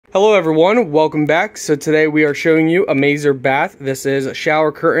Hello everyone, welcome back. So today we are showing you AmazerBath. This is a shower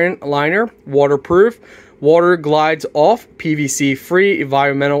curtain liner, waterproof, water glides off, PVC free,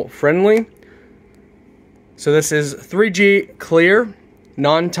 environmental friendly. So this is 3G clear,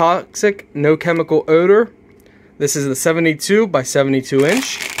 non-toxic, no chemical odor. This is the 72 by 72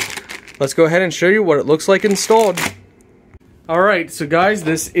 inch. Let's go ahead and show you what it looks like installed. Alright, so guys,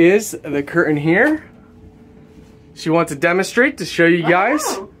 this is the curtain here. She wants to demonstrate to show you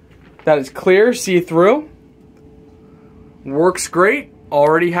guys that it's clear, see-through. Works great.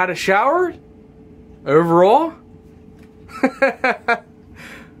 Already had a shower. Overall.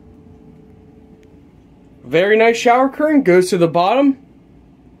 Very nice shower curtain. Goes to the bottom.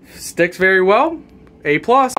 Sticks very well. A+.